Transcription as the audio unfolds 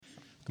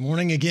Good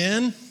morning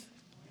again.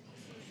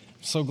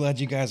 So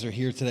glad you guys are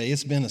here today.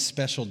 It's been a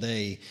special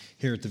day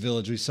here at the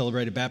Village. We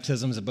celebrated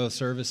baptisms at both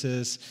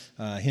services.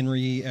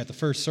 Henry at the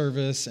first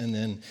service, and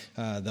then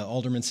the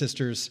Alderman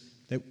sisters,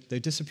 they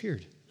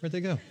disappeared. Where'd they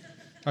go?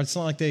 It's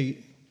not like they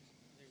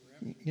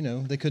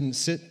couldn't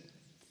sit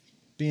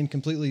being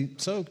completely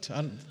soaked.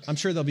 I'm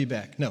sure they'll be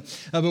back. No,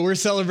 but we're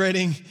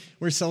celebrating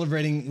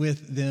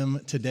with them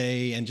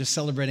today and just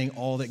celebrating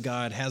all that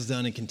God has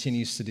done and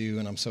continues to do.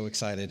 And I'm so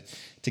excited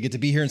to get to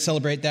be here and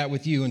celebrate that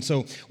with you. And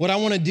so what I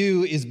want to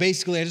do is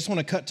basically, I just want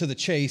to cut to the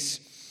chase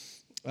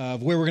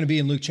of where we're going to be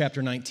in Luke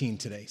chapter 19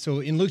 today.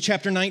 So in Luke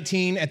chapter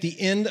 19, at the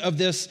end of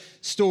this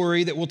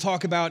story that we'll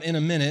talk about in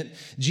a minute,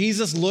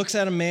 Jesus looks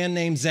at a man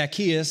named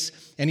Zacchaeus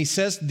and he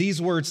says these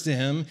words to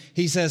him.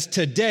 He says,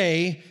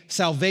 "Today,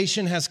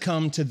 salvation has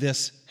come to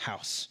this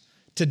house."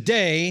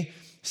 Today,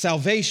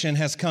 salvation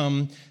has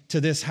come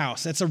to this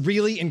house. That's a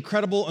really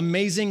incredible,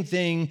 amazing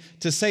thing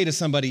to say to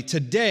somebody.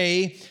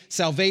 Today,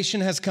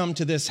 salvation has come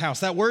to this house.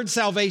 That word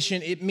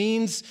salvation, it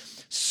means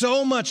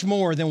so much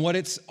more than what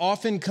it's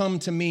often come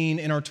to mean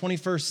in our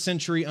 21st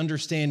century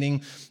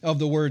understanding of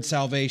the word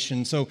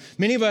salvation. So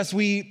many of us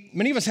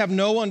have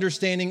no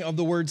understanding of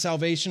the word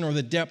salvation or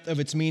the depth of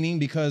its meaning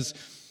because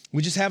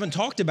we just haven't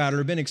talked about it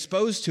or been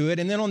exposed to it.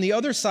 And then on the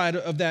other side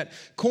of that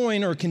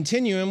coin or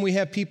continuum, we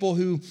have people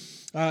who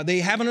they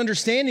have an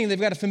understanding, they've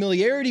got a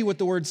familiarity with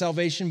the word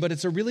salvation, but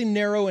it's a really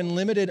narrow and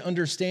limited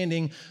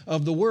understanding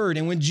of the word.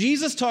 And when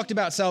Jesus talked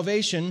about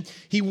salvation,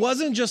 he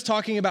wasn't just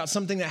talking about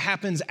something that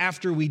happens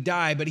after we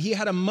die, but he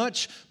had a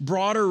much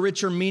broader,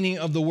 richer meaning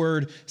of the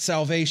word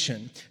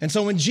salvation. And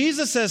so when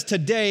Jesus says,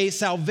 "Today,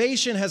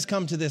 salvation has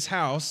come to this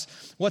house,"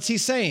 what's he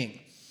saying?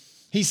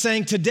 He's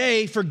saying,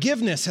 today,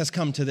 forgiveness has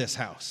come to this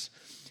house.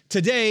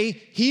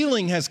 Today,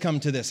 healing has come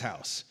to this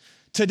house.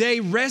 Today,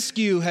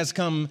 rescue has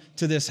come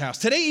to this house.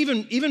 Today,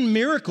 even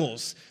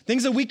miracles,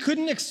 things that we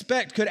couldn't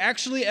expect could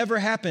actually ever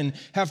happen,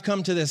 have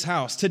come to this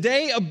house.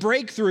 Today, a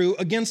breakthrough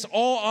against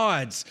all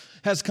odds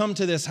has come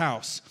to this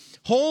house.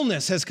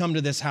 Wholeness has come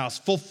to this house.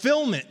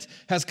 Fulfillment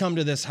has come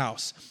to this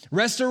house.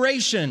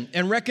 Restoration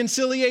and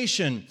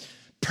reconciliation.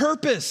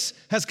 Purpose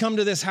has come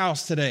to this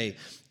house today.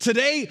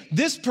 Today,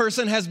 this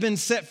person has been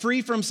set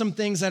free from some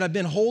things that have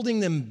been holding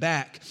them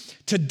back.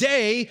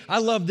 Today, I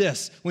love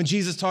this. When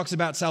Jesus talks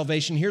about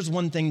salvation, here's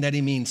one thing that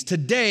he means.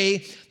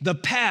 Today, the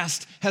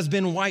past has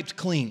been wiped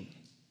clean.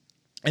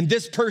 And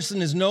this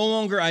person is no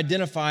longer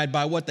identified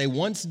by what they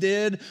once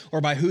did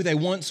or by who they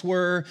once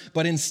were,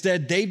 but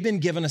instead they've been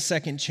given a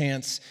second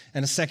chance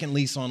and a second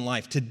lease on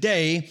life.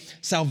 Today,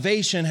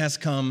 salvation has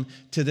come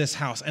to this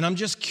house. And I'm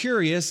just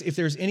curious if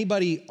there's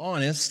anybody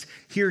honest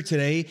here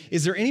today.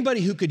 Is there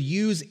anybody who could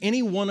use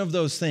any one of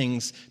those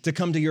things to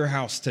come to your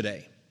house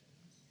today?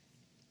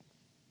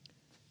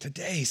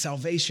 Today,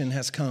 salvation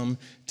has come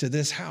to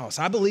this house.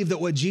 I believe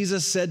that what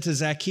Jesus said to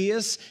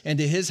Zacchaeus and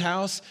to his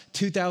house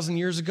 2,000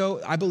 years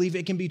ago, I believe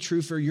it can be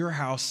true for your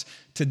house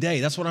today.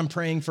 That's what I'm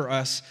praying for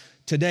us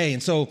today.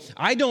 And so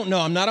I don't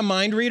know. I'm not a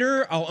mind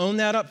reader. I'll own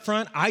that up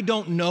front. I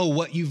don't know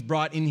what you've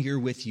brought in here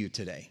with you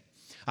today.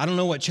 I don't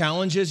know what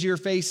challenges you're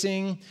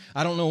facing.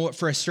 I don't know what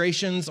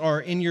frustrations are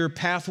in your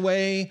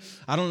pathway.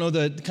 I don't know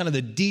the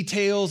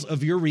details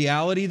of your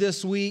reality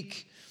this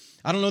week.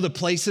 I don't know the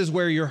places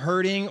where you're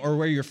hurting or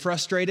where you're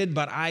frustrated,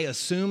 but I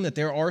assume that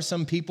there are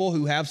some people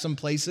who have some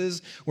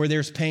places where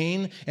there's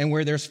pain and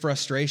where there's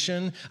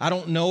frustration. I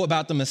don't know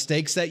about the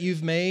mistakes that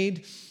you've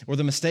made or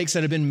the mistakes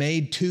that have been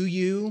made to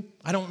you.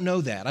 I don't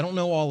know that. I don't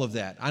know all of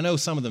that. I know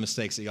some of the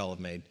mistakes that y'all have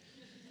made.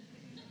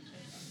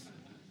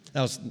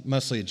 That was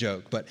mostly a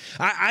joke, but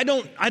I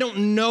don't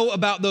know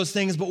about those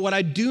things, but what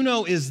I do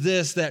know is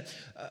this, that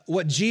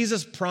what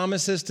Jesus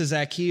promises to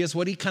Zacchaeus,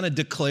 what he kind of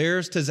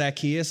declares to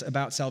Zacchaeus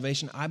about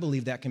salvation, I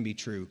believe that can be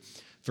true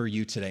for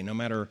you today. No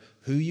matter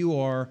who you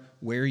are,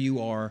 where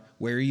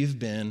you've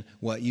been,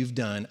 what you've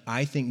done,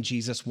 I think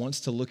Jesus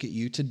wants to look at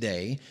you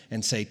today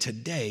and say,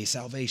 today,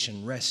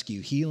 salvation, rescue,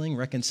 healing,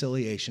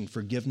 reconciliation,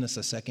 forgiveness,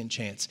 a second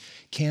chance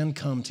can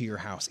come to your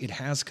house. It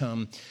has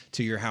come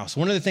to your house.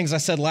 One of the things I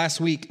said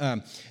last week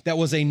that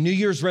was a New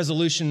Year's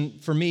resolution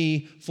for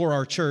me, for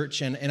our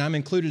church, and I'm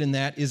included in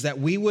that, is that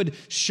we would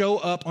show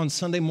up on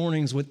Sunday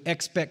mornings with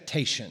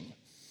expectation.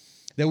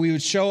 That we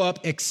would show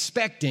up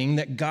expecting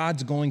that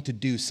God's going to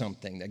do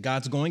something, that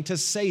God's going to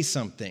say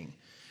something,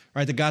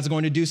 right? That God's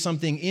going to do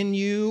something in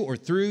you or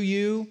through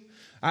you.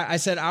 I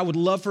said I would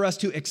love for us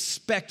to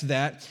expect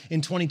that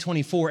in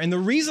 2024. And the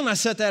reason I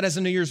set that as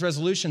a New Year's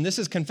resolution, this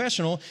is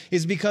confessional,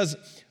 is because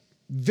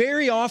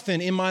very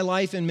often in my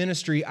life and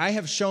ministry, I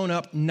have shown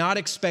up not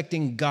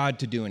expecting God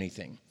to do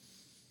anything.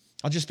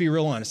 I'll just be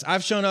real honest.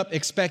 I've shown up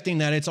expecting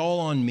that it's all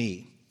on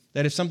me.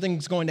 That if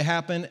something's going to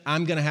happen,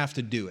 I'm going to have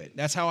to do it.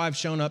 That's how I've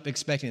shown up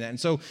expecting that. And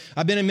so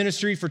I've been in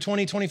ministry for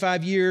 20,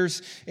 25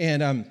 years,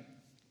 and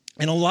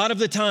a lot of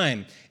the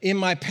time in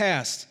my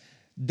past,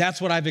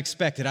 that's what I've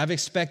expected. I've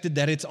expected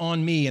that it's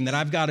on me and that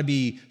I've got to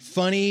be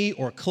funny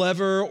or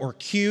clever or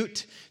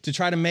cute to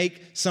try to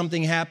make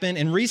something happen.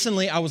 And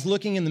recently I was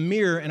looking in the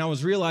mirror and I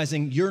was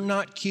realizing you're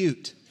not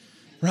cute,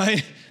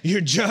 right?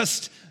 You're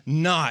just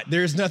not.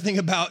 There's nothing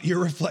about your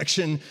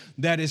reflection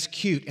that is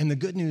cute. And the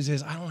good news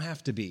is I don't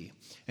have to be.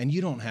 And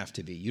you don't have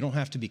to be. You don't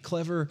have to be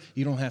clever.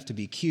 You don't have to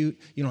be cute.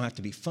 You don't have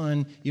to be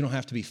fun. You don't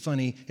have to be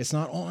funny. It's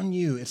not on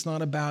you. It's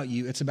not about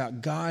you. It's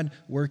about God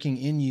working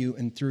in you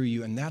and through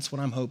you. And that's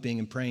what I'm hoping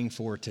and praying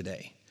for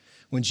today.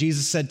 When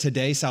Jesus said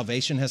today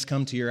salvation has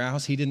come to your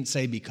house, he didn't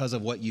say because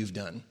of what you've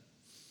done.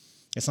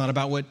 It's not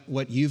about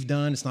what you've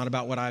done. It's not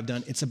about what I've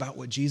done. It's about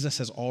what Jesus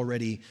has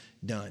already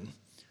done.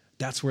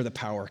 That's where the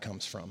power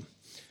comes from.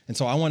 And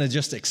so I want to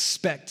just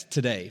expect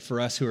today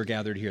for us who are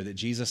gathered here that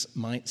Jesus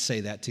might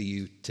say that to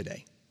you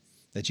today.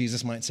 That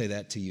Jesus might say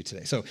that to you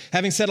today. So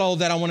having said all of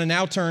that, I want to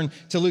now turn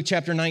to Luke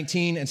chapter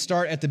 19 and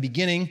start at the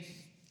beginning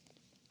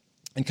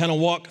and kind of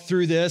walk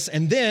through this.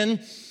 And then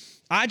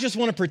I just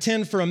want to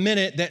pretend for a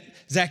minute that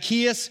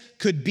Zacchaeus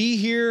could be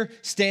here,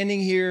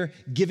 standing here,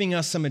 giving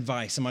us some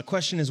advice. And my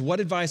question is, what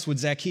advice would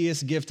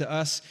Zacchaeus give to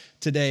us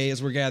today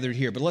as we're gathered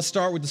here? But let's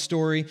start with the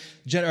story.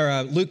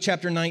 Luke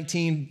chapter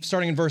 19,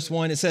 starting in verse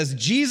 1, it says,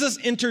 Jesus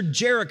entered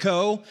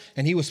Jericho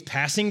and he was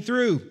passing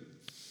through.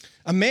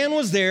 A man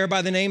was there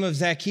by the name of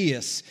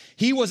Zacchaeus.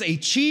 He was a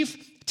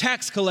chief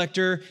tax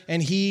collector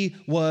and he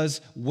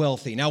was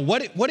wealthy. Now,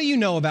 what do you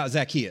know about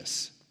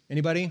Zacchaeus?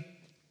 Anybody?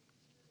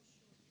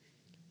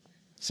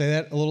 Say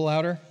that a little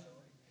louder.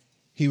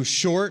 He was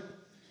short.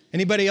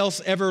 Anybody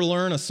else ever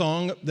learn a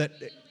song that...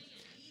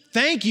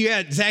 Thank you.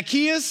 Yeah,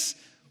 Zacchaeus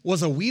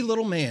was a wee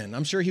little man.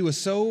 I'm sure he was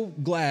so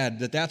glad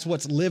that that's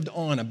what's lived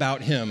on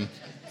about him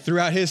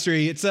throughout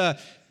history.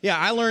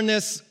 I learned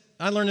this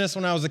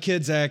when I was a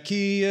kid.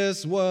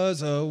 Zacchaeus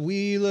was a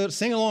wee little...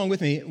 Sing along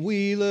with me.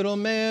 Wee little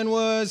man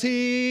was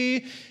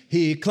he.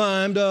 He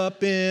climbed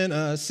up in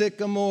a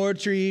sycamore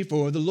tree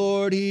for the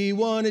Lord he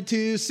wanted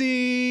to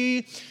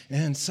see.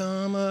 And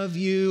some of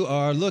you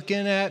are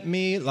looking at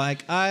me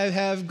like I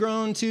have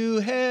grown two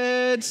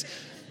heads.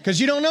 Because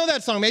you don't know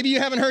that song. Maybe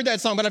you haven't heard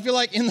that song, but I feel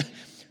like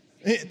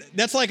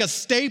that's like a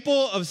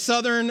staple of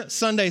Southern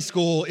Sunday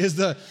school is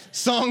the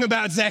song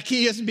about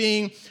Zacchaeus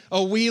being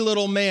a wee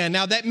little man.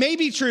 Now, that may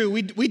be true.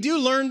 We do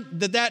learn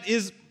that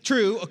is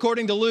true,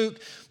 according to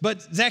Luke,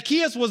 but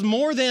Zacchaeus was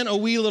more than a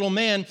wee little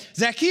man.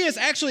 Zacchaeus,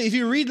 actually, if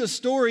you read the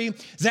story,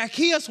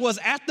 Zacchaeus was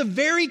at the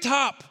very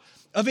top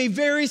of a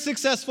very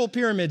successful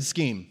pyramid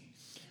scheme,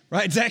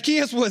 right?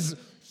 Zacchaeus was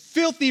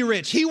filthy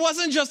rich. He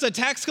wasn't just a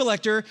tax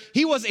collector,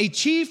 he was a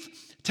chief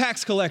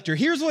tax collector.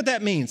 Here's what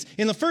that means.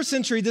 In the first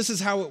century, this is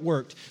how it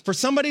worked. For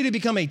somebody to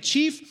become a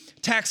chief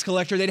tax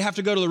collector, they'd have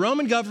to go to the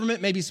Roman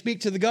government, maybe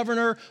speak to the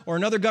governor or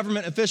another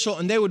government official,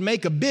 and they would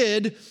make a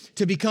bid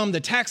to become the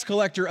tax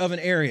collector of an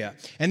area.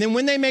 And then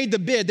when they made the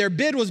bid, their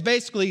bid was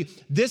basically,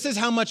 this is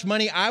how much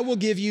money I will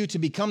give you to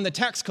become the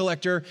tax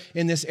collector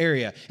in this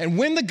area. And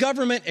when the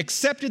government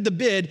accepted the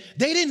bid,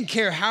 they didn't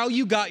care how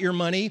you got your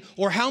money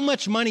or how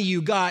much money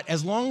you got,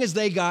 as long as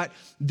they got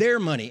their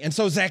money. And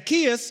so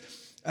Zacchaeus,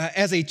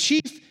 as a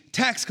chief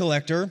tax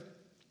collector,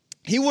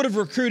 he would have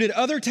recruited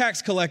other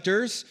tax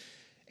collectors,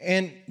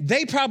 and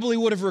they probably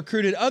would have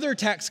recruited other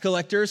tax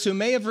collectors who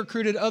may have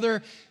recruited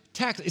other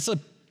tax. It's a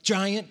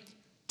giant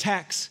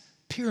tax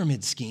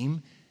pyramid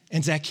scheme.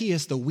 And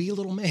Zacchaeus, the wee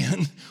little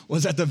man,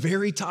 was at the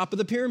very top of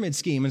the pyramid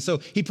scheme. And so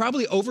he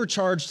probably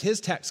overcharged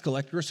his tax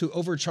collectors, who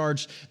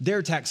overcharged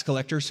their tax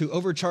collectors, who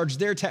overcharged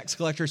their tax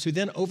collectors, who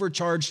then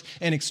overcharged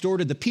and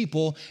extorted the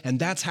people. And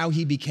that's how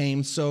he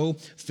became so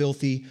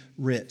filthy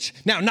rich.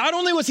 Now, not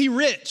only was he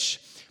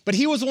rich, but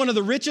he was one of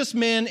the richest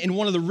men in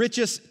one of the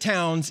richest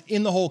towns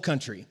in the whole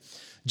country.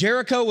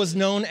 Jericho was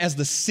known as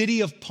the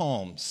City of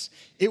Palms.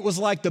 It was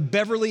like the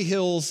Beverly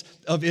Hills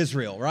of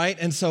Israel, right?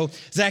 And so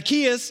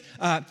Zacchaeus,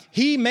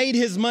 he made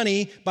his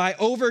money by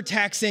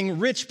overtaxing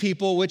rich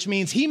people, which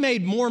means he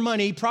made more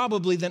money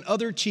probably than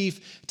other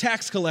chief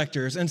tax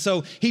collectors. And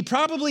so he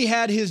probably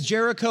had his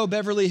Jericho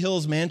Beverly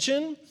Hills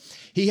mansion.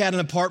 He had an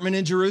apartment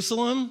in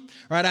Jerusalem,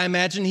 right? I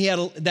imagine he had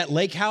that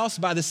lake house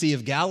by the Sea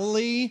of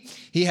Galilee.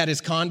 He had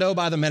his condo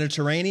by the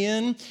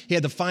Mediterranean. He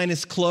had the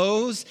finest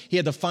clothes. He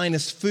had the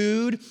finest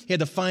food. He had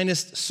the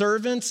finest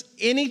servants.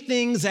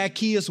 Anything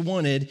Zacchaeus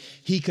wanted,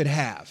 he could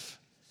have.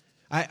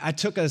 I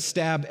took a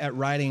stab at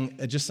writing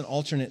just some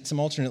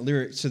alternate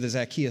lyrics to the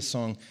Zacchaeus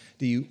song.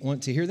 Do you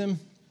want to hear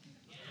them?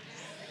 Yes.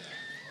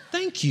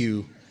 Thank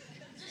you.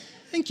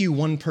 Thank you,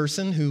 one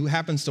person who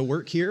happens to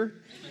work here.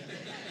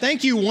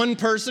 Thank you, one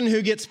person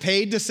who gets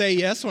paid to say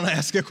yes when I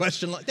ask a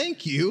question.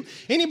 Thank you.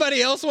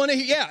 Anybody else want to?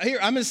 Yeah, here,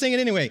 I'm going to sing it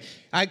anyway.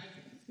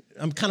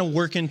 I'm kind of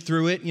working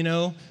through it, you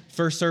know.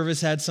 First service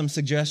had some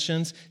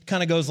suggestions. It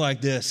kind of goes like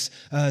this.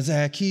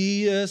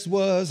 Zacchaeus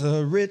was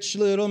a rich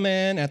little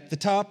man at the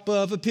top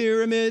of a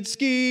pyramid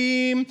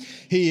scheme.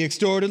 He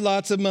extorted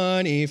lots of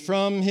money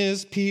from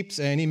his peeps,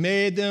 and he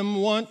made them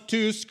want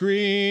to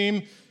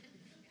scream.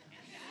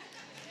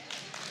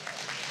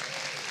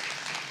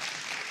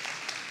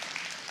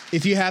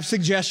 If you have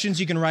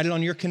suggestions, you can write it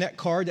on your Connect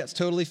card. That's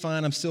totally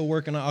fine. I'm still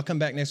working on it. I'll come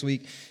back next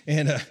week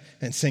and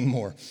sing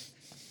more.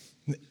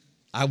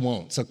 I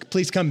won't, so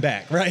please come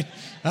back, right?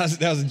 That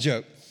was a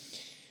joke.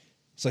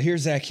 So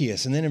here's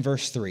Zacchaeus. And then in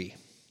verse 3,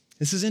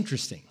 this is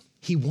interesting.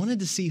 He wanted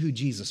to see who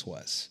Jesus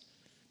was.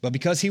 But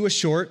because he was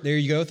short, there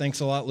you go, thanks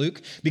a lot,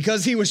 Luke.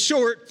 Because he was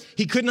short,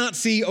 he could not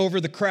see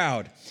over the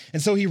crowd.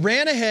 And so he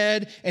ran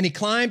ahead and he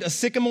climbed a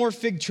sycamore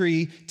fig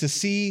tree to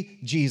see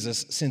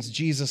Jesus, since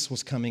Jesus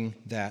was coming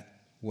that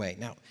way.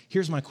 Now,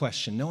 here's my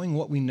question. Knowing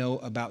what we know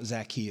about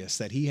Zacchaeus,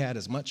 that he had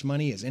as much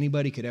money as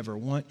anybody could ever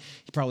want,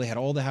 he probably had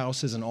all the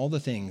houses and all the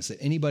things that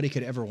anybody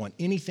could ever want.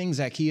 Anything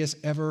Zacchaeus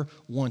ever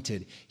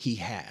wanted, he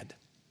had.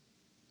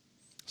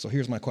 So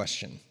here's my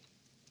question.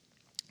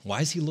 Why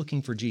is he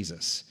looking for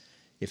Jesus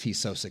if he's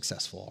so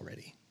successful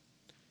already?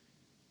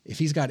 If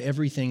he's got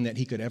everything that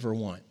he could ever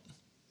want,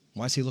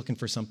 why is he looking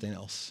for something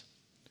else?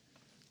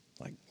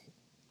 Like,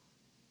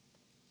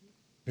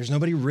 there's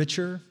nobody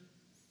richer.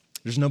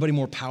 There's nobody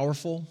more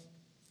powerful.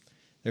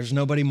 There's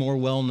nobody more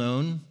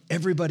well-known.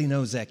 Everybody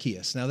knows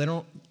Zacchaeus. Now, they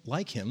don't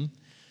like him,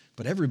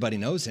 but everybody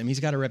knows him. He's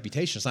got a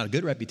reputation. It's not a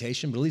good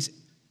reputation, but at least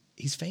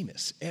he's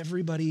famous.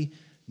 Everybody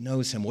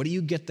knows him. What do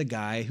you get the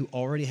guy who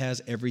already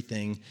has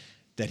everything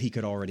that he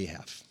could already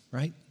have,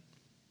 right?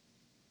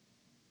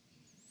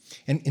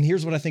 And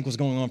here's what I think was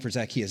going on for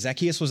Zacchaeus.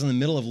 Zacchaeus was in the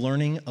middle of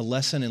learning a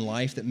lesson in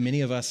life that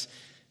many of us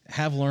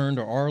have learned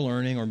or are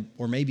learning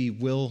or maybe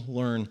will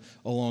learn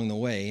along the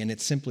way. And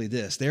it's simply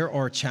this. There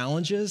are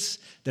challenges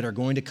that are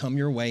going to come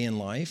your way in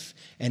life,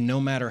 and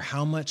no matter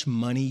how much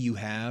money you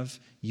have,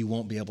 you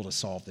won't be able to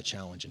solve the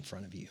challenge in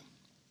front of you.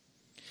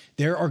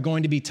 There are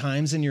going to be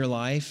times in your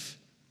life,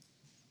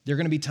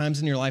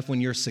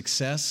 when your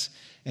success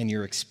and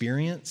your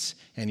experience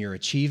and your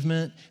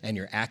achievement and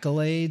your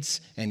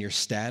accolades and your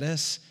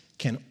status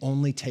can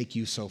only take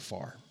you so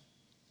far.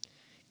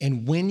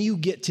 And when you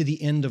get to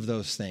the end of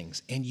those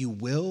things, and you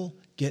will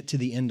get to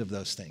the end of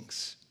those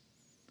things,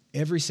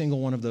 every single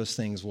one of those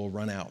things will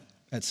run out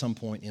at some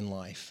point in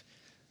life.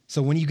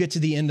 So when you get to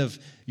the end of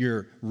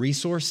your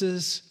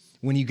resources,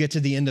 when you get to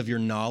the end of your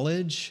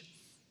knowledge,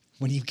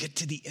 when you get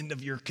to the end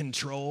of your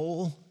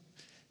control,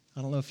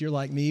 I don't know if you're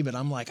like me, but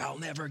I'm like, I'll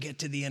never get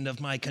to the end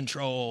of my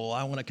control.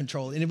 I want to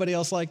control. Anybody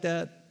else like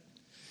that?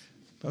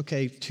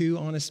 Okay, two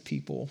honest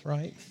people,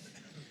 right?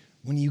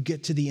 When you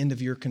get to the end of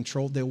your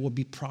control, there will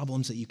be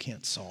problems that you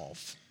can't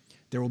solve.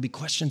 There will be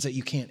questions that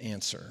you can't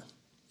answer.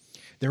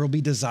 There will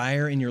be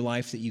desire in your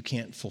life that you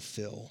can't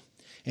fulfill.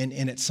 And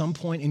at some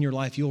point in your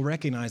life, you'll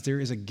recognize there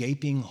is a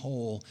gaping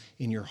hole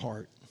in your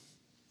heart.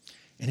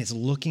 And it's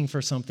looking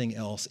for something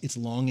else. It's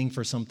longing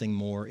for something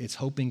more. It's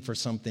hoping for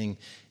something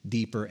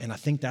deeper. And I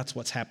think that's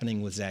what's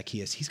happening with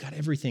Zacchaeus. He's got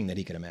everything that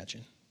he could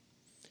imagine.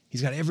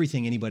 He's got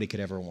everything anybody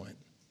could ever want.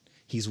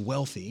 He's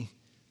wealthy,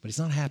 but he's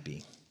not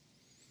happy.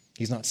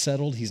 He's not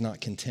settled. He's not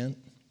content.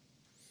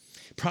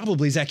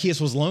 Probably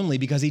Zacchaeus was lonely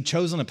because he'd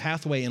chosen a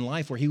pathway in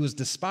life where he was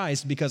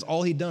despised because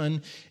all he'd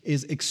done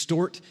is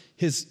extort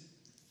his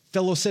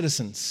fellow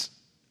citizens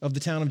of the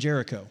town of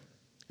Jericho.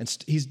 And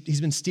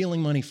he's been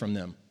stealing money from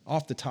them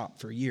off the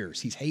top for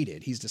years. He's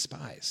hated. He's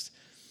despised.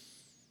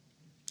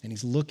 And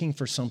he's looking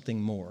for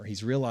something more.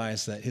 He's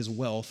realized that his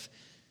wealth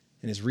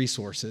and his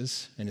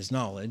resources and his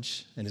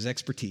knowledge and his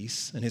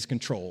expertise and his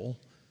control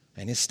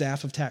and his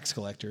staff of tax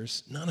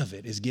collectors, none of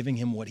it is giving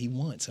him what he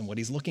wants and what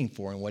he's looking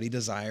for and what he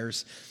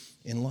desires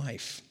in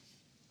life.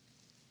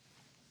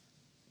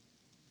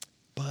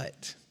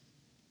 But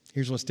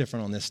here's what's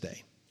different on this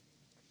day.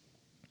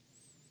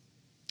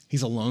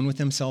 He's alone with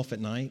himself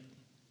at night.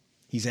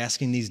 He's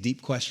asking these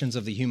deep questions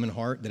of the human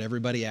heart that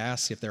everybody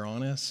asks if they're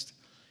honest.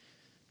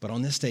 But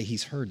on this day,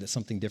 he's heard that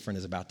something different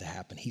is about to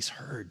happen. He's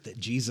heard that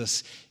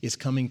Jesus is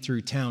coming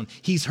through town.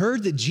 He's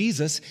heard that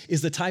Jesus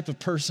is the type of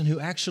person who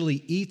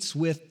actually eats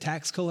with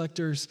tax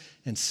collectors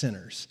and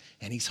sinners.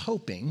 And he's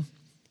hoping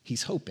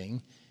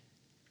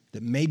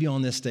that maybe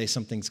on this day,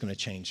 something's going to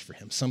change for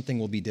him. Something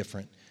will be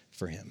different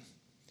for him.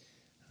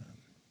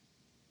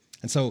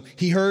 And so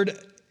he heard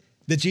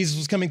that Jesus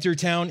was coming through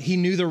town. He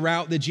knew the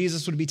route that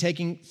Jesus would be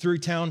taking through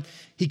town.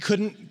 He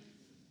couldn't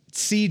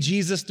see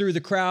Jesus through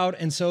the crowd,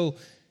 and so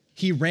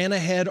he ran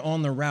ahead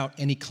on the route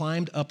and he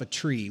climbed up a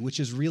tree, which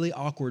is really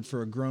awkward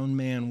for a grown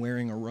man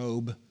wearing a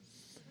robe.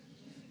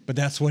 But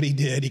that's what he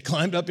did. He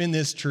climbed up in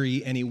this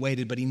tree and he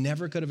waited, but he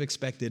never could have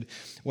expected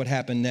what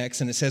happened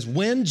next. And it says,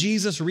 when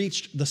Jesus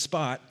reached the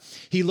spot,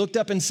 he looked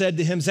up and said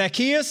to him,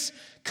 Zacchaeus,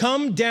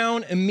 come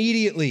down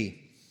immediately.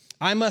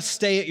 I must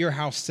stay at your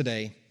house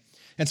today.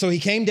 And so he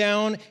came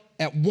down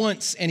at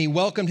once and he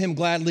welcomed him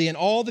gladly. And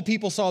all the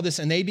people saw this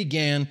and they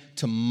began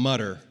to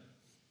mutter.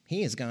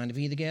 He is going to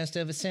be the guest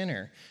of a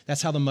sinner.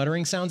 That's how the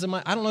muttering sounds in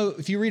I don't know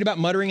if you read about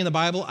muttering in the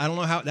Bible. I don't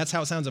know that's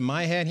how it sounds in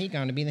my head. He's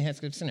going to be the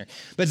guest of a sinner.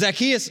 But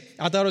Zacchaeus,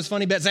 I thought it was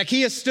funny, but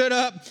Zacchaeus stood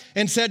up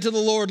and said to the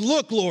Lord,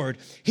 look, Lord,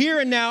 here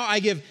and now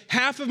I give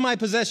half of my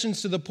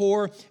possessions to the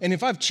poor. And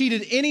if I've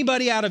cheated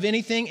anybody out of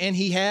anything, and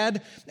he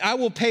had, I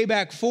will pay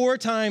back 4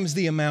 times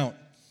the amount.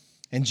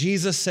 And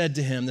Jesus said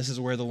to him, this is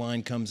where the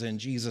line comes in.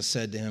 Jesus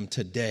said to him,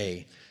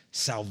 today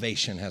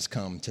salvation has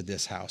come to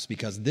this house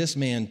because this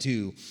man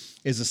too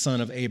is the son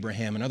of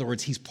Abraham. In other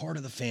words, he's part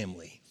of the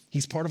family.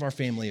 He's part of our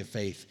family of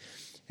faith.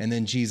 And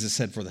then Jesus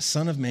said, for the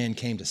Son of Man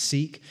came to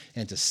seek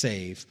and to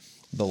save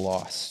the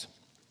lost.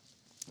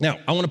 Now,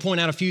 I want to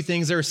point out a few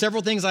things. There are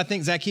several things I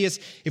think Zacchaeus,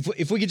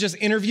 if we could just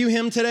interview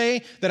him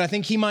today, that I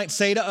think he might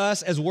say to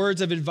us as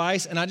words of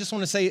advice. And I just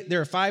want to say there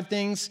are 5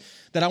 things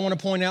that I want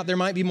to point out. There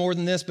might be more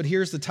than this, but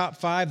here's the top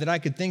 5 that I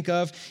could think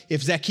of.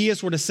 If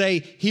Zacchaeus were to say,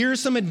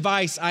 here's some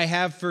advice I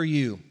have for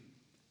you.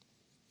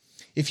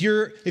 If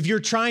you're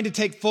trying to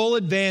take full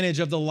advantage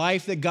of the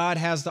life that God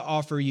has to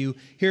offer you,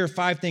 here are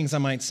 5 things I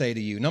might say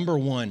to you. Number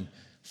 1,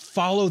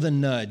 follow the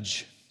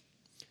nudge.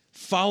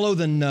 Follow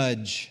the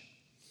nudge.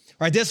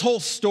 All right, this whole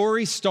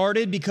story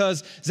started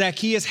because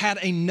Zacchaeus had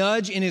a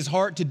nudge in his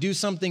heart to do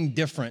something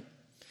different,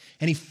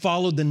 and he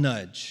followed the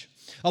nudge.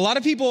 A lot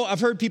of people, I've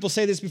heard people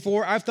say this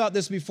before, I've thought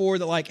this before,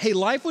 that like, hey,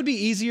 life would be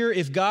easier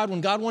if when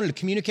God wanted to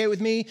communicate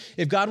with me,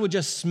 if God would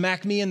just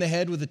smack me in the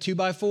head with a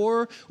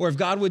 2x4, or if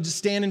God would just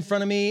stand in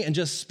front of me and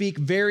just speak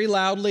very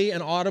loudly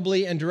and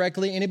audibly and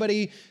directly.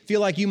 Anybody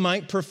feel like you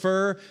might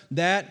prefer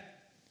that?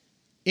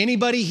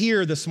 Anybody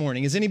here this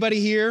morning? Is anybody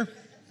here?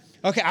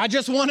 Okay, I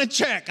just want to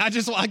check. I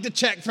just like to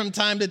check from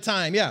time to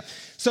time. Yeah.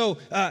 So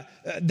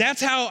that's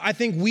how I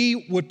think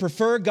we would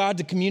prefer God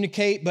to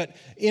communicate. But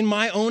in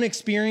my own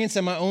experience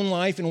and my own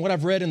life and what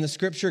I've read in the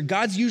scripture,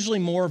 God's usually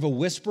more of a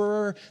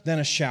whisperer than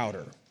a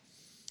shouter.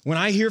 When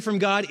I hear from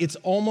God, it's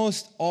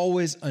almost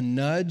always a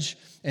nudge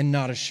and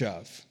not a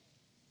shove.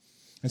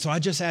 And so I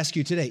just ask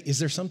you today, is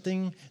there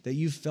something that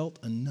you've felt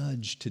a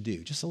nudge to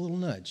do? Just a little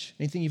nudge.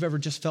 Anything you've ever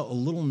just felt a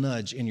little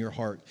nudge in your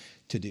heart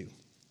to do?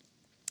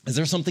 Is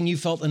there something you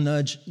felt a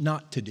nudge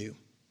not to do?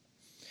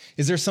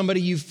 Is there somebody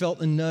you felt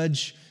a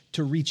nudge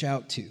to reach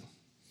out to?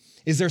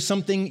 Is there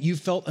something you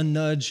felt a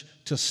nudge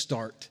to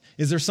start?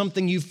 Is there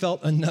something you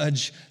felt a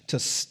nudge to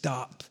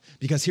stop?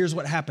 Because here's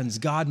what happens.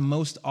 God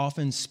most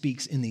often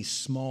speaks in these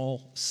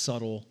small,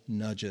 subtle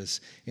nudges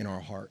in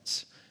our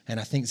hearts. And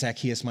I think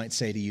Zacchaeus might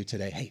say to you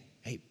today,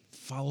 hey,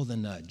 follow the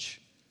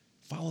nudge.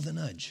 Follow the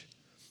nudge.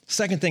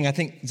 Second thing I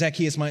think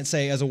Zacchaeus might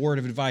say as a word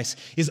of advice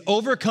is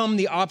overcome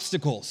the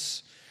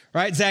obstacles.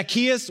 Right?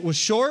 Zacchaeus was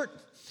short,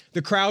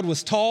 the crowd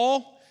was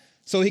tall,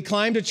 so he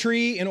climbed a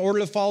tree in order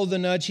to follow the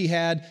nudge he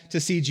had to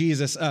see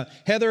Jesus.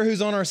 Heather,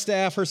 who's on our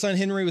staff, her son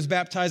Henry was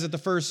baptized at the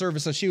first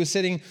service, so she was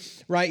sitting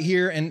right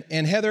here.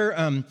 And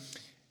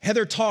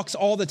Heather talks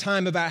all the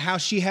time about how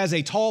she has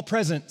a tall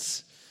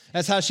presence.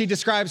 That's how she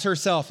describes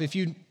herself. If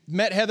you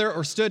met Heather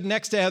or stood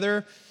next to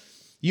Heather,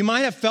 you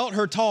might have felt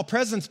her tall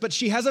presence, but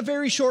she has a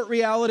very short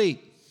reality,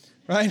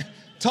 right?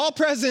 Tall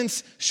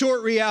presence,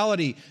 short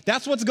reality.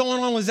 That's what's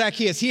going on with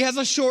Zacchaeus. He has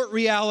a short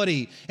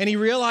reality, and he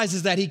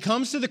realizes that he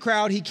comes to the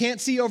crowd. He can't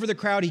see over the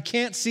crowd. He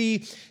can't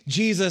see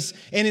Jesus.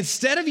 And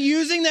instead of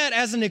using that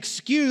as an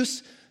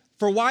excuse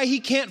for why he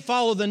can't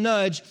follow the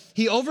nudge,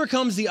 he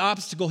overcomes the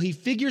obstacle. He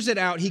figures it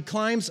out. He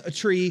climbs a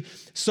tree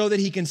so that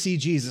he can see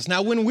Jesus.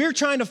 Now, when we're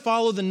trying to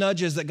follow the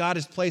nudges that God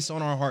has placed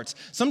on our hearts,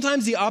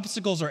 sometimes the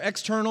obstacles are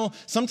external.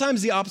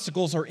 Sometimes the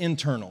obstacles are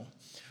internal. All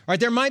right,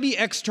 there might be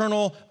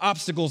external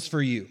obstacles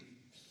for you.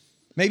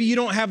 Maybe you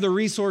don't have the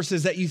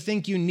resources that you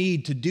think you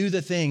need to do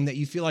the thing that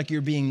you feel like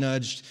you're being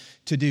nudged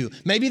to do.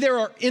 Maybe there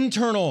are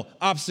internal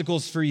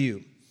obstacles for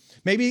you.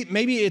 Maybe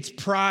it's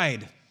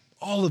pride.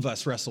 All of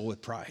us wrestle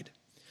with pride.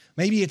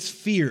 Maybe it's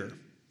fear.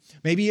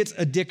 Maybe it's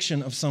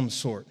addiction of some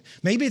sort.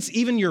 Maybe it's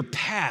even your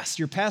past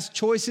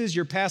choices,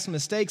 your past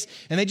mistakes,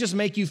 and they just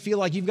make you feel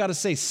like you've got to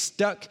stay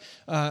stuck.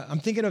 I'm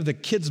thinking of the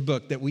kids'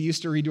 book that we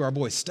used to read to our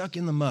boys, Stuck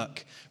in the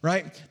Muck,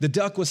 right? The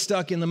duck was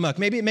stuck in the muck.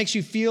 Maybe it makes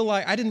you feel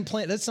like, I didn't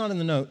plan, that's not in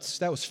the notes,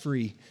 that was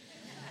free.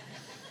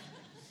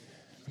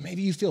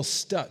 Maybe you feel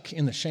stuck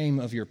in the shame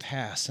of your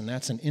past, and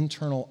that's an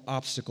internal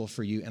obstacle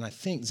for you. And I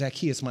think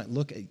Zacchaeus might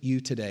look at you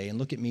today and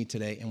look at me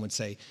today and would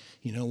say,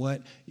 you know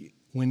what?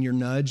 When you're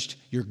nudged,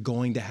 you're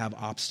going to have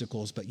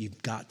obstacles, but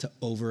you've got to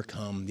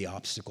overcome the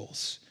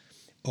obstacles.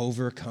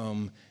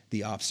 Overcome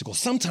the obstacles.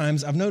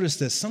 Sometimes, I've noticed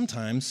this,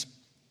 sometimes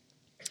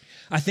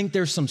I think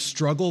there's some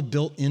struggle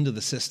built into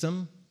the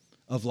system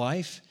of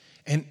life,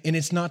 and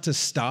it's not to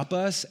stop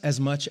us as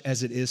much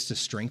as it is to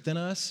strengthen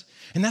us.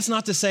 And that's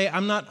not to say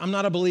I'm not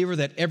a believer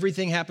that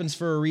everything happens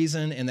for a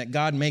reason and that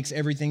God makes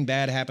everything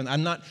bad happen.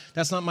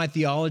 That's not my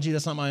theology,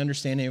 that's not my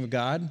understanding of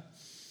God.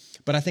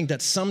 But I think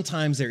that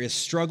sometimes there is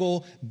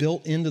struggle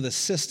built into the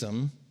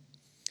system.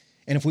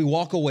 And if we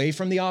walk away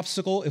from the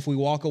obstacle, if we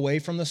walk away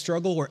from the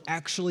struggle, we're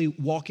actually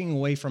walking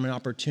away from an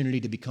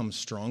opportunity to become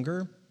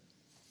stronger.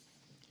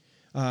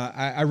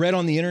 I read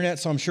on the internet,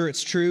 so I'm sure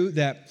it's true,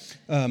 that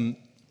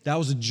that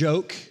was a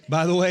joke,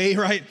 by the way,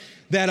 right?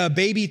 That a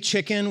baby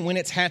chicken, when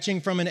it's hatching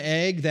from an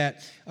egg,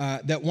 that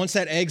once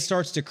that egg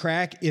starts to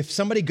crack, if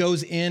somebody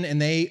goes in and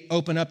they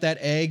open up that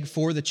egg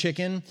for the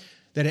chicken,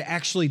 that it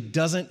actually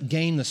doesn't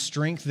gain the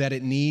strength that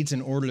it needs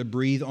in order to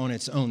breathe on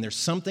its own. There's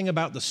something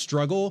about the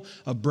struggle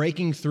of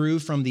breaking through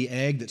from the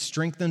egg that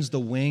strengthens the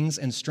wings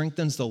and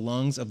strengthens the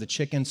lungs of the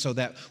chicken so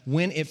that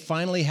when it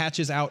finally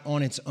hatches out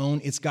on its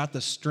own, it's got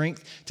the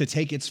strength to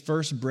take its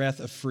first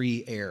breath of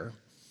free air.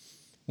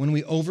 When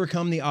we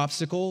overcome the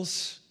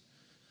obstacles,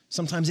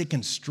 sometimes it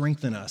can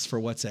strengthen us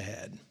for what's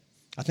ahead.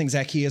 I think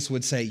Zacchaeus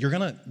would say, you're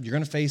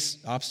gonna face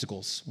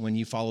obstacles when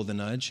you follow the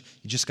nudge.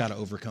 You just got to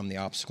overcome the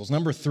obstacles.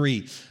 Number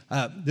 3,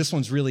 this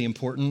one's really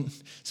important,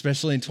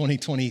 especially in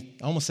 2020.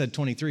 I almost said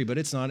 23, but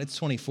it's not. It's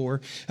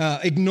 24.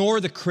 Ignore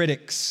the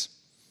critics.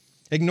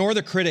 Ignore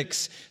the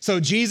critics. So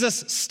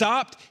Jesus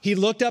stopped. He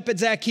looked up at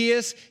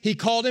Zacchaeus. He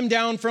called him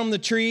down from the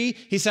tree.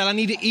 He said, I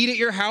need to eat at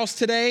your house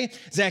today.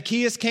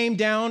 Zacchaeus came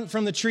down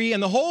from the tree,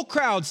 and the whole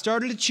crowd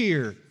started to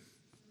cheer.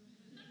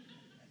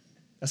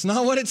 That's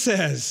not what it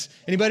says.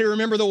 Anybody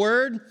remember the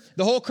word?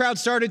 The whole crowd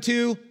started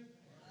to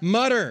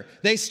mutter.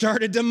 They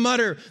started to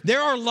mutter.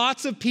 There are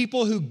lots of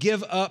people who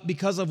give up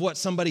because of what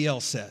somebody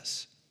else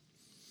says.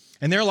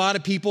 And there are a lot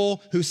of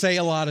people who say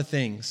a lot of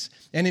things.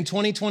 And in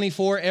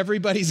 2024,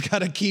 everybody's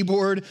got a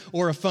keyboard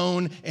or a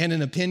phone and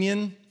an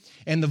opinion.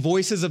 And the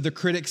voices of the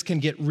critics can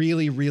get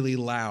really, really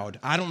loud.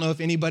 I don't know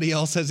if anybody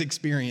else has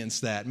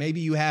experienced that.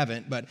 Maybe you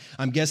haven't, but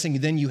I'm guessing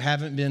then you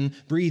haven't been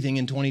breathing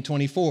in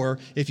 2024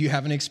 if you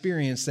haven't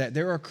experienced that.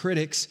 There are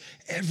critics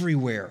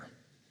everywhere.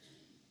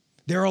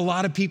 There are a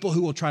lot of people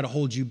who will try to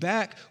hold you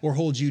back or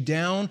hold you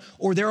down,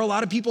 or there are a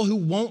lot of people who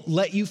won't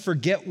let you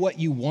forget what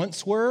you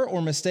once were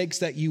or mistakes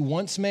that you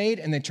once made,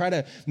 and they try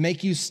to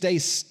make you stay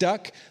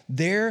stuck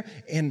there,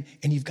 and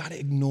you've got to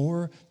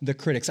ignore the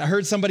critics. I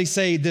heard somebody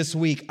say this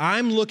week,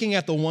 I'm looking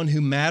at the one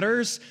who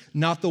matters,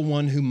 not the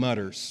one who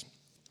mutters.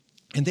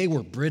 And they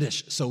were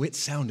British, so it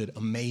sounded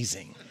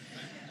amazing.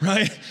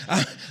 Right?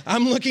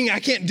 I'm looking, I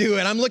can't do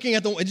it. I'm looking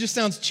at it just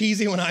sounds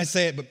cheesy when I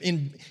say it, but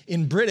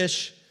in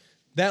British,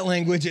 that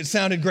language, it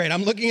sounded great.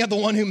 I'm looking at the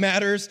one who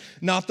matters,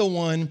 not the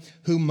one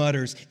who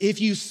mutters. If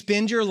you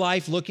spend your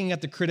life looking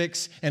at the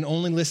critics and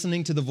only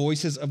listening to the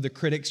voices of the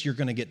critics, you're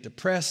going to get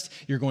depressed.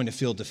 You're going to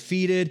feel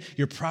defeated.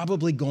 You're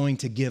probably going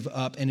to give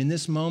up. And in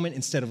this moment,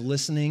 instead of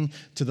listening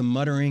to the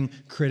muttering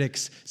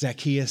critics,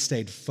 Zacchaeus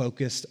stayed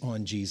focused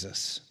on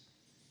Jesus.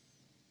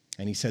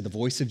 And he said, the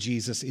voice of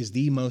Jesus is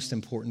the most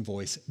important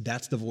voice.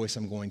 That's the voice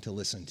I'm going to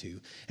listen to.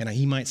 And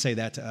he might say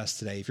that to us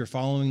today. If you're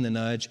following the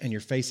nudge and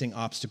you're facing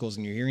obstacles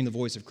and you're hearing the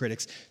voice of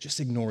critics, just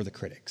ignore the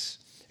critics.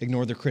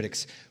 Ignore the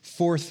critics.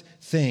 4th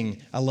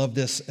thing, I love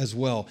this as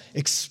well.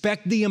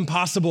 Expect the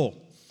impossible.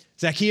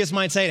 Zacchaeus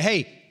might say,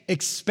 hey,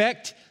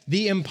 expect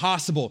the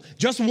impossible.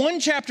 Just one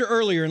chapter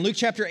earlier in Luke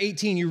chapter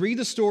 18, you read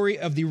the story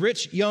of the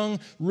rich young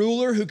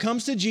ruler who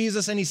comes to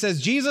Jesus and he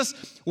says,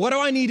 Jesus, what do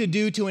I need to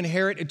do to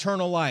inherit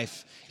eternal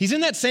life? He's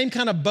in that same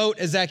kind of boat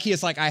as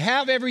Zacchaeus, like I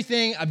have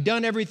everything, I've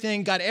done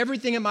everything, got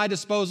everything at my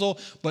disposal,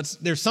 but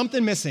there's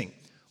something missing.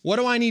 What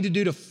do I need to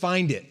do to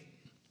find it?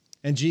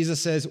 And Jesus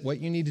says, what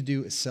you need to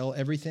do is sell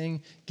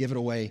everything, give it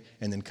away,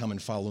 and then come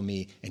and follow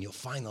me, and you'll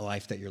find the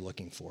life that you're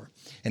looking for.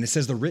 And it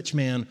says the rich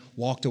man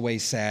walked away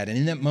sad. And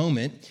in that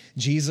moment,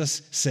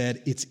 Jesus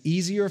said, it's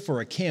easier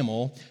for a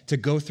camel to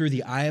go through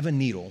the eye of a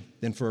needle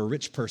than for a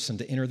rich person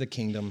to enter the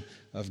kingdom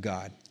of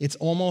God. It's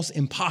almost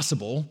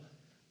impossible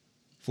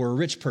for a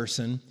rich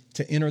person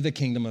to enter the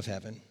kingdom of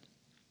heaven.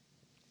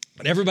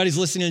 But everybody's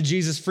listening to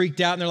Jesus freaked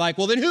out, and they're like,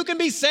 well, then who can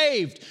be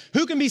saved?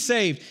 Who can be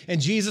saved?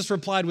 And Jesus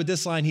replied with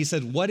this line. He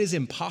said, what is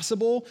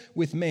impossible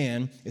with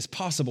man is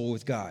possible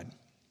with God.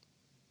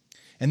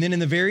 And then in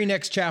the very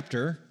next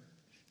chapter,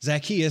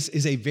 Zacchaeus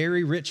is a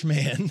very rich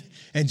man,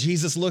 and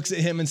Jesus looks at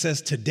him and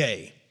says,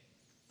 today.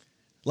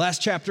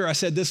 Last chapter, I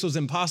said this was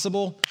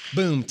impossible.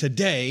 Boom,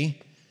 today,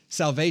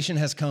 salvation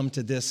has come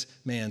to this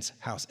man's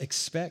house.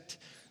 Expect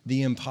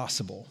the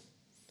impossible,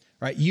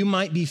 right? You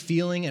might be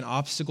feeling an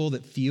obstacle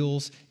that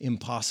feels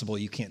impossible.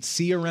 You can't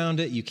see around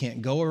it. You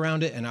can't go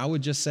around it. And I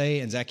would just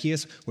say, and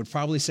Zacchaeus would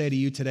probably say to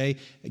you today,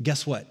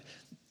 guess what?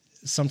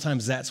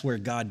 Sometimes that's where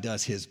God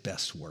does his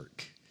best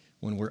work,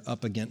 when we're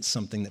up against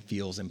something that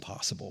feels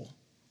impossible.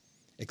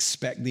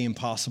 Expect the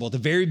impossible. At the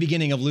very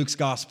beginning of Luke's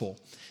gospel,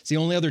 it's the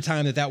only other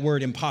time that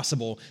word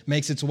impossible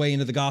makes its way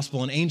into the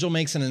gospel. An angel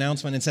makes an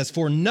announcement and says,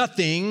 for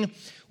nothing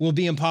will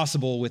be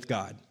impossible with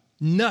God.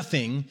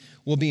 Nothing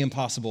will be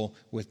impossible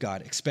with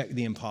God. Expect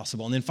the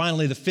impossible. And then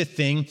finally, the 5th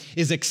thing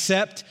is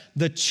accept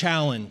the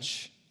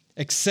challenge.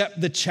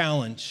 Accept the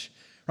challenge.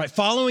 Right?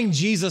 Following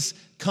Jesus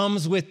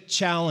comes with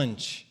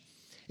challenge.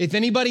 If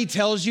anybody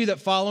tells you that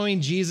following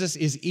Jesus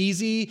is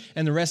easy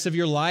and the rest of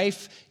your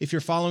life, if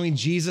you're following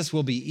Jesus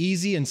will be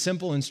easy and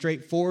simple and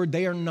straightforward,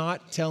 they are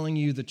not telling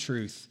you the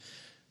truth.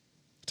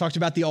 Talked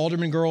about the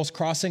Alderman girls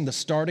crossing the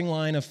starting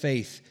line of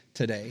faith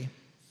today.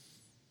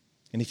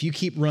 And if you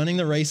keep running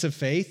the race of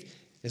faith,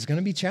 it's going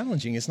to be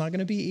challenging. It's not going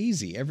to be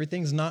easy.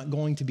 Everything's not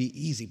going to be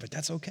easy, but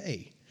that's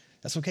okay.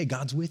 That's okay.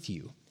 God's with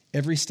you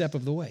every step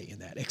of the way in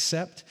that.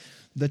 Accept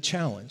the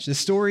challenge. The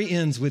story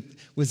ends with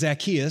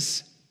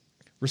Zacchaeus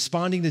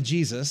responding to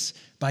Jesus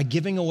by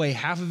giving away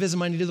half of his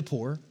money to the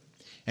poor.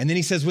 And then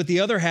he says with the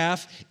other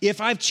half,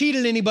 if I've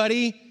cheated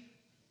anybody,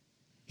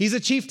 he's a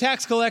chief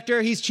tax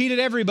collector. He's cheated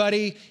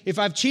everybody. If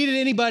I've cheated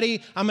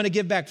anybody, I'm going to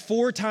give back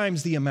 4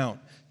 times the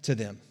amount to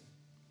them.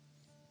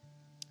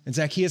 And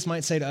Zacchaeus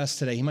might say to us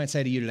today, he might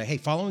say to you today, hey,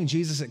 following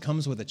Jesus, it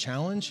comes with a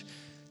challenge,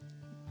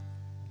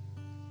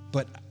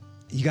 but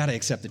you got to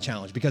accept the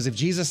challenge, because if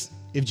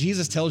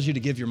Jesus tells you to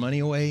give your money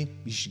away,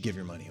 you should give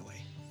your money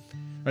away.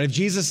 Right? If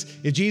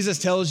Jesus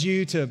tells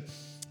you to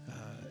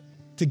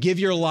give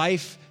your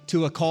life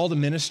to a call to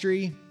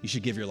ministry, you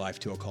should give your life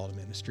to a call to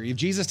ministry. If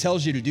Jesus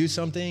tells you to do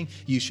something,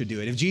 you should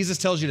do it. If Jesus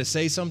tells you to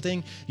say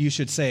something, you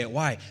should say it.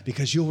 Why?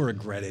 Because you'll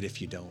regret it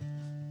if you don't.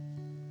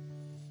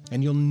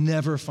 And you'll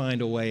never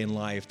find a way in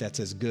life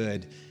that's as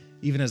good,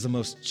 even as the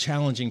most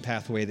challenging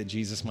pathway that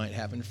Jesus might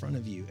have in front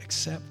of you.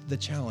 Accept the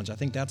challenge. I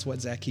think that's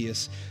what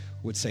Zacchaeus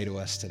would say to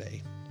us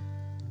today.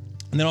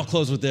 And then I'll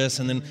close with this,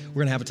 and then we're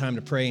going to have a time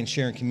to pray and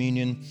share in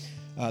communion.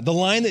 The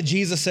line that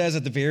Jesus says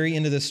at the very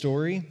end of this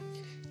story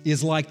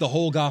is like the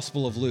whole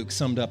Gospel of Luke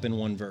summed up in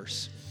one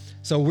verse.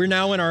 So we're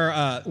now in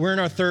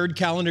our third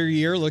calendar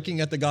year looking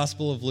at the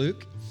Gospel of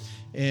Luke.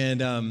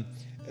 And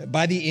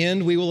by the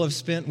end,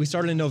 we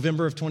started in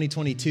November of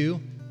 2022,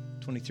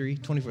 23,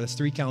 24, that's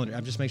 3 calendar.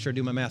 I'm just making sure I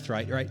do my math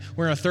right?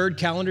 We're in our third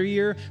calendar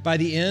year. By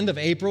the end of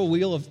April,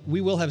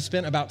 we will have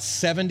spent about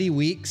 70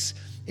 weeks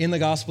in the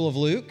Gospel of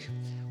Luke.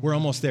 We're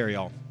almost there,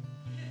 y'all.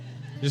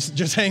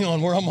 Just hang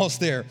on, we're almost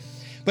there.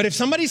 But if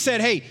somebody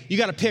said, hey, you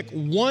got to pick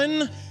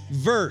one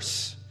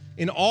verse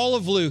in all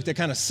of Luke that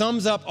kind of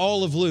sums up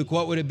all of Luke,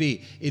 what would it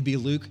be? It'd be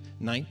Luke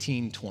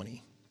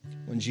 19:20,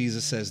 when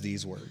Jesus says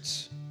these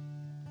words,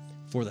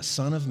 "For the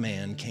Son of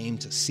Man came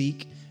to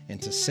seek and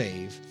to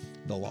save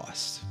the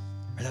lost."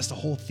 Right, that's the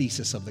whole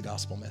thesis of the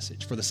gospel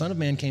message. For the Son of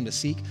Man came to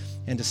seek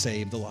and to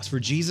save the lost. For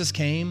Jesus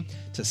came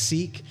to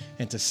seek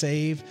and to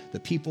save the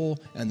people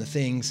and the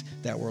things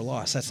that were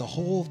lost. That's the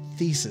whole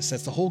thesis.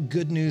 That's the whole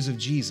good news of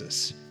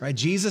Jesus. Right?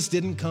 Jesus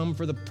didn't come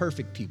for the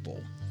perfect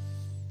people.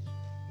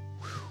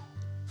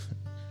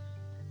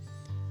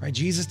 Right?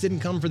 Jesus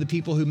didn't come for the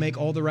people who make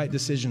all the right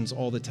decisions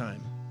all the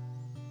time.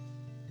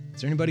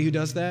 Is there anybody who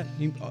does that?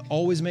 You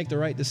always make the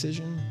right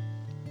decision?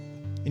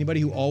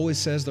 Anybody who always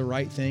says the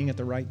right thing at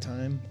the right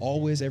time?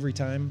 Always, every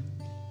time?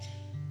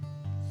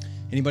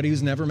 Anybody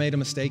who's never made a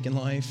mistake in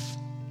life?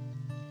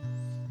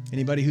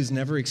 Anybody who's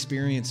never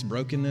experienced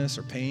brokenness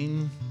or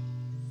pain?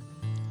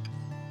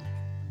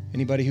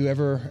 Anybody who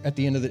ever, at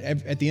the end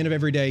of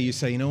every day, you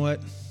say, you know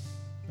what?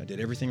 I did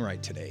everything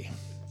right today.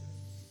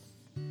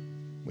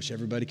 Wish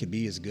everybody could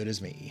be as good as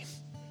me,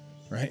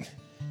 right?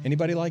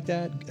 Anybody like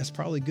that? That's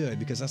probably good,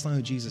 because that's not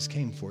who Jesus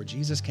came for.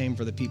 Jesus came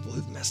for the people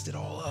who've messed it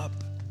all up.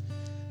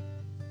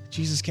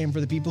 Jesus came for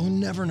the people who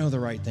never know the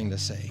right thing to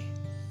say.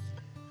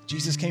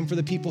 Jesus came for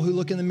the people who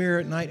look in the mirror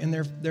at night and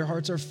their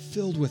hearts are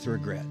filled with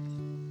regret.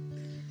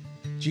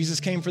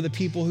 Jesus came for the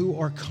people who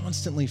are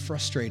constantly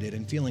frustrated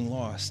and feeling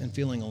lost and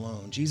feeling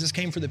alone. Jesus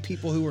came for the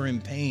people who are in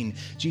pain.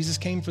 Jesus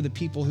came for the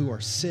people who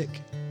are sick.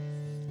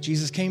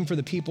 Jesus came for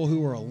the people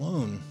who are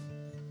alone.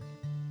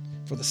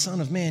 For the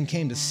Son of Man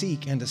came to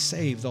seek and to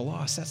save the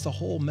lost. That's the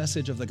whole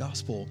message of the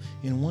gospel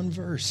in one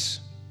verse.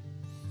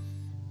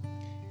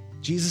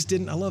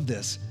 I love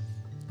this.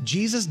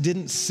 Jesus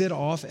didn't sit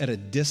off at a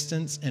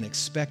distance and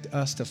expect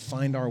us to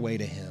find our way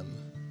to him.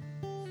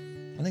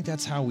 I think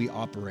that's how we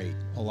operate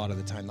a lot of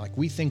the time. Like,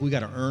 we think we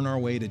got to earn our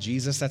way to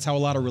Jesus. That's how a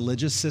lot of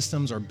religious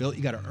systems are built.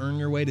 You got to earn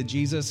your way to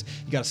Jesus.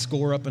 You got to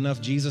score up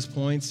enough Jesus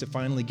points to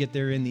finally get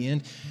there in the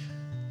end.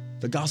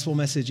 The gospel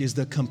message is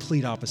the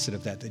complete opposite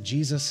of that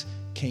Jesus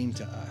came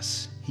to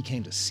us. He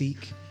came to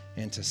seek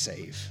and to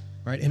save,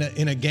 right?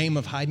 In a game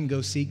of hide and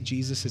go seek,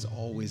 Jesus is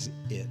always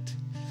it.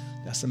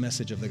 That's the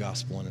message of the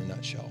gospel in a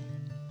nutshell.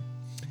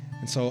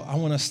 And so I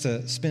want us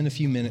to spend a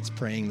few minutes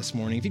praying this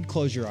morning. If you'd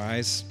close your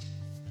eyes,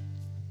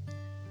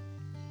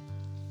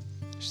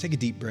 just take a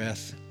deep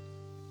breath.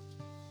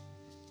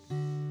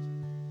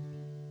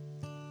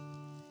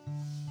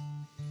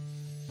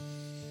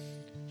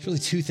 There's really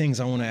two things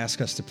I want to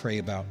ask us to pray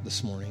about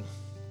this morning.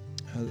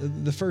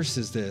 The first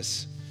is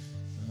this.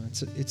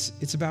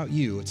 It's about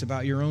you. It's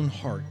about your own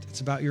heart. It's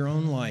about your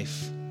own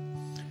life.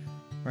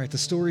 All right, the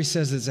story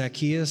says that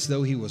Zacchaeus,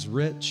 though he was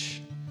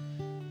rich,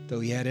 though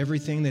he had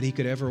everything that he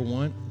could ever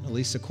want, at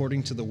least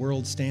according to the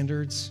world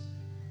standards,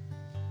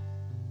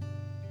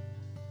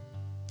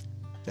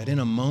 that in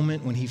a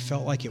moment when he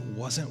felt like it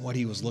wasn't what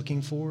he was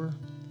looking for,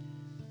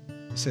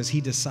 it says he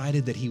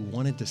decided that he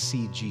wanted to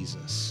see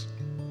Jesus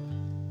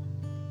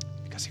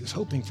because he was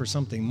hoping for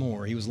something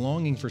more. He was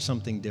longing for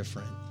something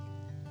different.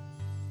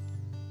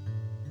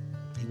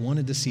 He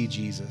wanted to see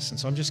Jesus. And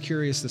so I'm just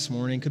curious this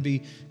morning, could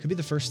be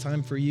the first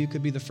time for you,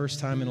 could be the first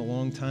time in a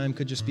long time,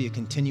 could just be a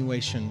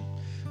continuation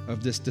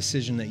of this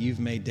decision that you've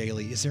made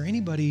daily. Is there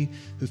anybody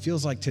who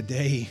feels like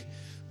today,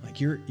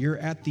 like you're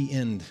at the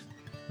end,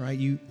 right?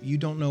 You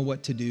don't know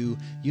what to do.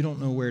 You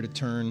don't know where to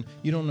turn.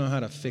 You don't know how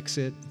to fix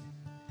it.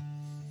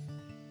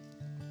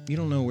 You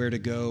don't know where to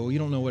go. You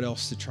don't know what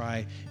else to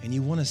try. And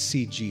you want to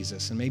see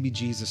Jesus. And maybe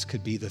Jesus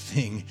could be the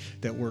thing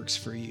that works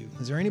for you.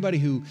 Is there anybody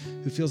who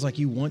feels like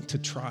you want to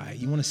try?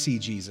 You want to see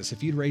Jesus?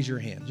 If you'd raise your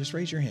hand, just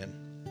raise your hand.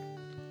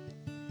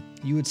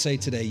 You would say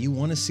today, you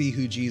want to see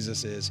who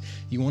Jesus is.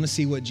 You want to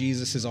see what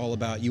Jesus is all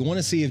about. You want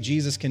to see if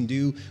Jesus can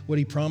do what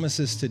he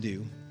promises to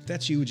do. If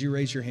that's you, would you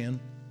raise your hand?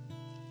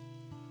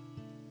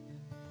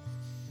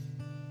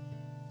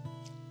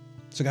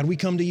 So God, we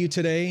come to you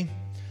today,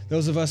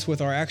 those of us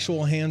with our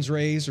actual hands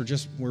raised or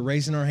just we're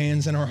raising our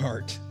hands in our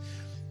heart.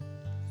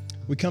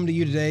 We come to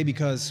you today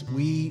because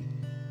we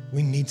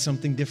need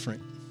something different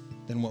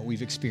than what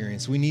we've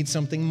experienced. We need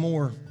something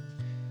more.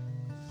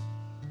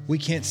 We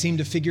can't seem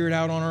to figure it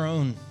out on our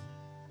own.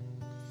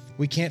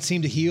 We can't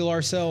seem to heal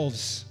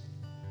ourselves.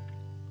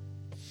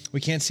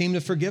 We can't seem to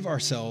forgive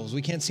ourselves.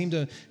 We can't seem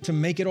to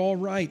make it all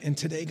right. And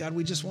today, God,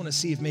 we just want to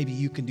see if maybe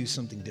you can do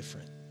something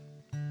different.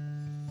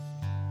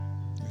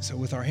 And so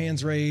with our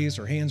hands raised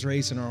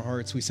in our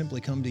hearts, we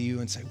simply come to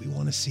you and say, we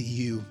want to see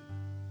you.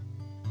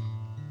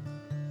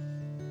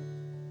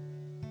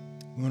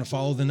 We want to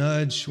follow the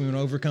nudge. We want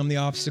to overcome the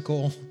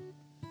obstacle.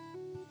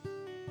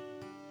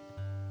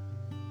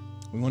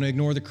 We want to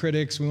ignore the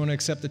critics. We want to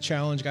accept the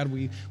challenge. God,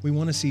 we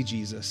want to see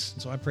Jesus.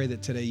 And so I pray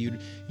that today you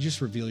just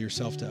reveal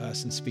yourself to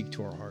us and speak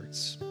to our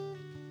hearts.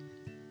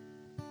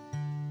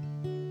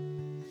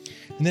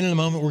 And then in a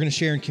moment, we're going to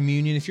share in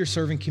communion. If you're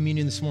serving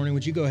communion this morning,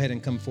 would you go ahead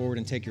and come forward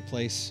and take your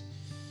place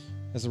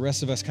as the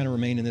rest of us kind of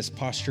remain in this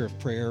posture of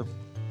prayer.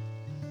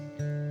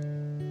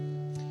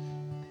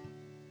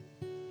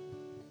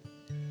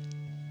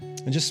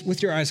 And just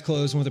with your eyes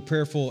closed and with a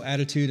prayerful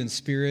attitude and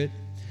spirit,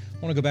 I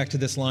want to go back to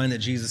this line that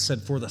Jesus said,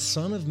 "For the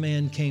Son of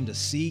Man came to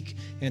seek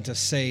and to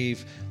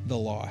save the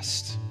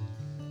lost."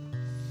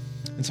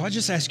 And so I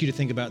just ask you to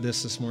think about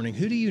this morning.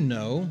 Who do you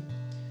know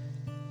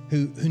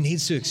who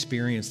needs to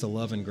experience the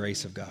love and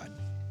grace of God?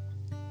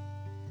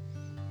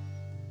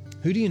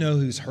 Who do you know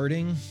who's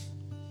hurting?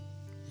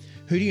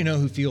 Who do you know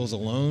who feels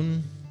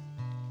alone?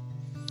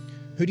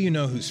 Who do you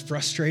know who's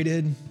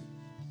frustrated?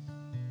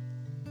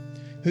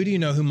 Who do you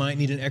know who might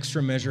need an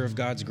extra measure of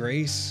God's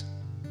grace?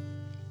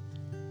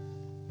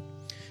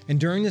 And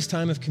during this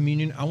time of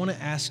communion, I want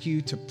to ask you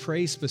to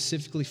pray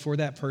specifically for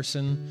that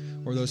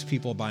person or those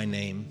people by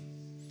name.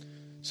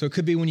 So it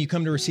could be when you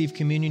come to receive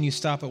communion, you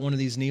stop at one of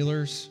these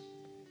kneelers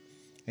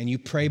and you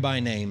pray by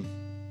name.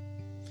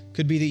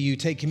 Could be that you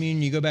take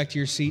communion, you go back to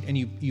your seat, and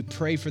you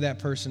pray for that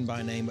person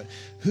by name. But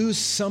who's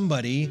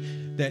somebody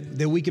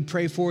that we could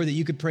pray for, that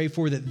you could pray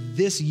for, that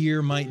this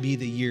year might be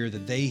the year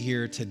that they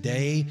hear,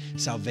 today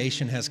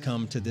salvation has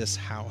come to this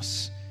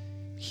house.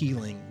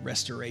 Healing,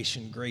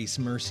 restoration, grace,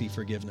 mercy,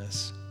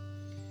 forgiveness.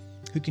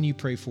 Who can you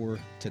pray for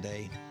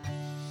today?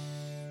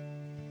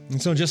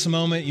 And so in just a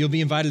moment, you'll be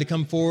invited to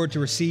come forward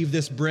to receive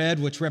this bread,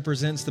 which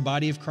represents the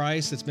body of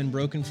Christ that's been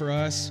broken for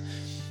us.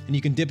 And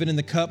you can dip it in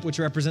the cup, which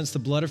represents the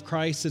blood of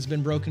Christ that's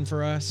been broken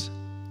for us.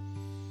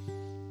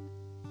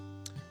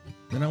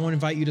 Then I want to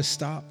invite you to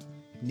stop,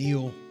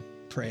 kneel,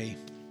 pray.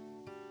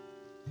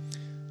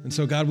 And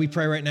so, God, we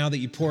pray right now that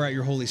you pour out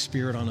your Holy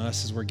Spirit on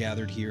us as we're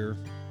gathered here.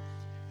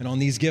 And on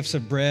these gifts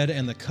of bread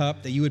and the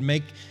cup, that you would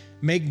make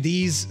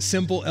these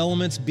simple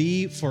elements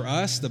be for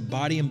us the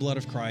body and blood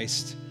of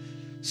Christ,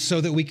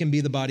 so that we can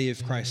be the body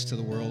of Christ to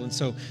the world. And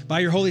so by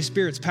your Holy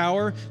Spirit's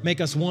power,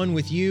 make us one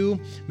with you,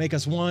 make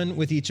us one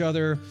with each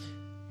other,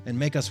 and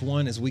make us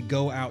one as we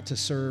go out to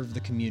serve the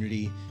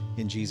community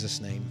in Jesus'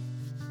 name.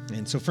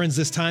 And so friends,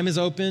 this time is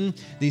open.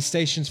 These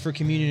stations for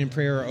communion and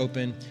prayer are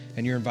open,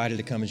 and you're invited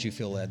to come as you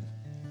feel led.